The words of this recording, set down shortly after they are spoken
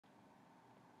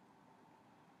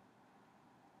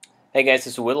Hey guys,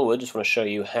 this is Willowwood. Just want to show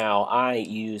you how I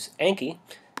use Anki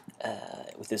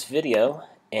with this video.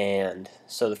 And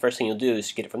so the first thing you'll do is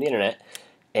get it from the internet,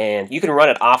 and you can run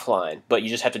it offline, but you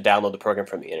just have to download the program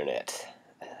from the internet.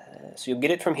 So you'll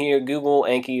get it from here, Google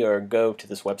Anki, or go to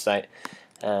this website.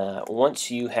 Once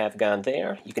you have gone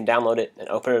there, you can download it and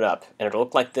open it up, and it'll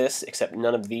look like this, except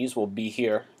none of these will be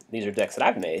here. These are decks that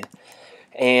I've made.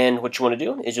 And what you want to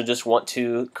do is you'll just want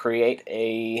to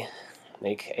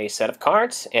make a set of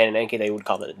cards, and in Anki they would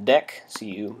call it a deck. So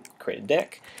you create a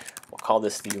deck. We'll call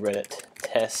this the Reddit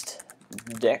test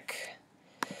deck.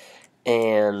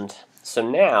 And so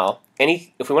now,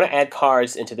 if we want to add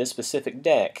cards into this specific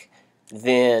deck,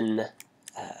 then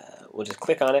we'll just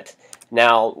click on it.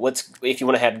 Now, if you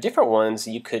want to have different ones,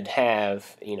 you could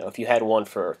have, if you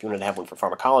wanted to have one for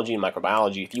pharmacology and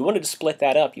microbiology, if you wanted to split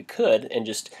that up, you could, and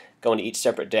just go into each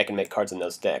separate deck and make cards in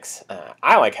those decks.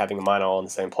 I like having mine all in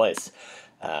the same place.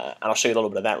 I'll show you a little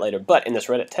bit of that later. But in this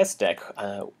Reddit test deck,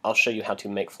 I'll show you how to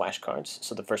make flashcards.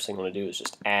 So the first thing you want to do is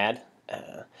just add.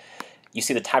 You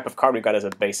see the type of card we've got as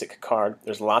a basic card.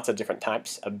 There's lots of different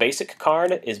types. A basic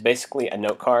card is basically a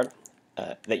note card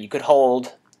that you could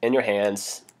hold in your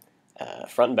hands,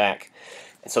 front and back.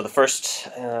 And so the first,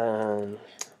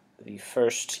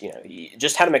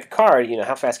 just how to make a card,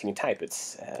 how fast can you type?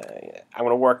 I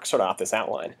want to work sort of off this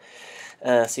outline.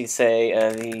 So you say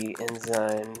the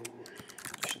enzyme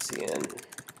deficiency in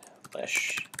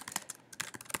flesh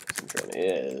syndrome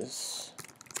is...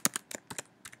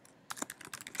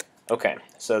 Okay,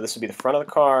 so this would be the front of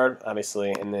the card,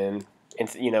 obviously, and then,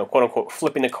 quote-unquote,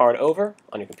 flipping the card over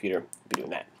on your computer, you'll be doing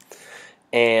that.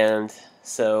 And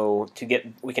so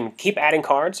we can keep adding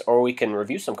cards, or we can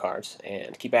review some cards.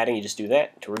 And to keep adding, you just do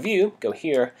that. To review, go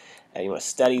here, and you want to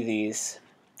study these.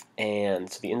 And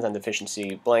so the enzyme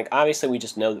deficiency blank. Obviously, we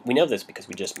know this because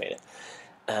we just made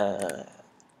it.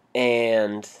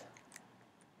 And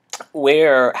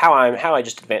how I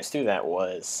just advanced through that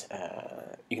was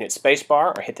you can hit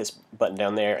spacebar or hit this button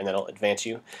down there, and that'll advance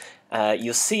you.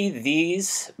 You'll see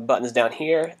these buttons down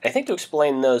here. I think to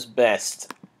explain those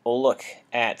best, we'll look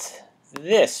at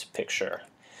this picture.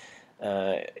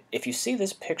 If you see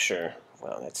this picture,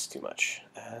 well, that's too much.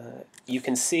 You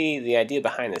can see the idea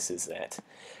behind this is that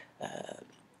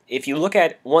if you look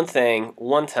at one thing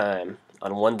one time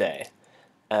on one day,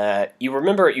 you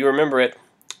remember it,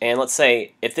 and let's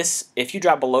say if you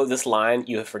drop below this line,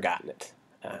 you have forgotten it.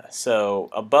 So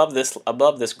above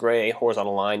this gray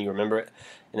horizontal line, you remember it,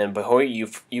 and then below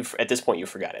at this point you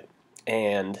forgot it.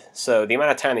 And so the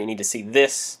amount of time that you need to see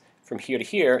this from here to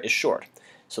here is short.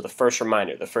 So the first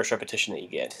reminder, the first repetition that you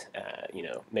get,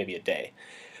 maybe a day.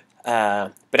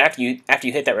 But after you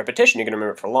hit that repetition, you're going to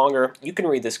remember it for longer. You can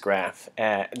read this graph.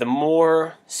 The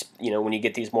more, when you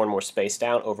get these more and more spaced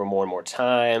out over more and more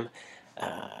time,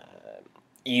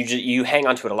 you hang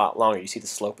on to it a lot longer. You see the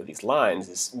slope of these lines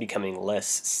is becoming less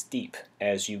steep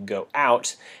as you go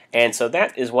out. And so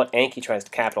that is what Anki tries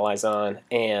to capitalize on.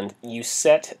 And you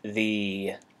set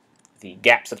the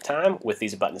gaps of time with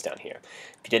these buttons down here.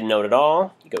 If you didn't know it at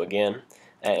all, you go again,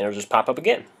 and it'll just pop up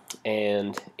again.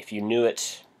 And if you knew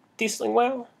it decently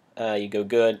well, you go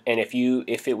good. And if you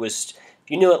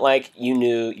knew it like you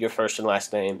knew your first and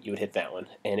last name, you would hit that one,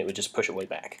 and it would just push it way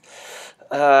back.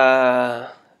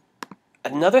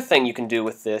 Another thing you can do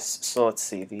with this, so let's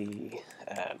see,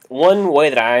 one way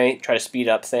that I try to speed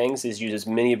up things is use as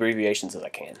many abbreviations as I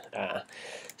can.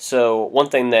 So one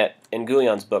thing that in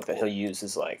Gouillon's book that he'll use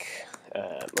is like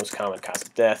most common cause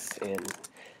of death in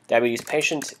diabetes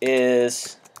patient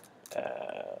is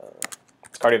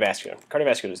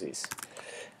cardiovascular disease.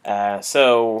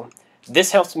 So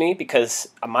this helps me because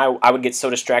I would get so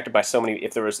distracted by so many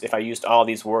if I used all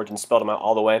these words and spelled them out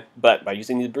all the way. But by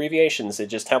using these abbreviations, it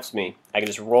just helps me. I can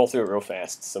just roll through it real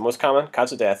fast. So most common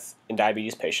cause of death in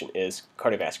diabetes patient is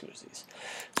cardiovascular disease.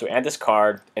 So we add this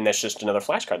card, and that's just another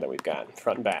flashcard that we've got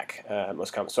front and back.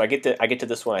 Most common. So I get to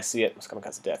this one. I see it. Most common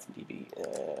cause of death.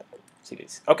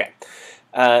 CVs. Okay.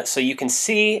 So you can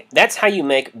see that's how you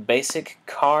make basic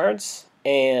cards.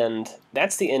 And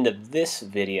that's the end of this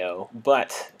video,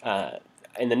 but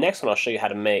in the next one I'll show you how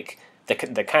to make the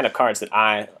kind of cards that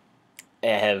I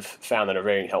have found that are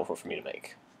very helpful for me to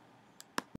make.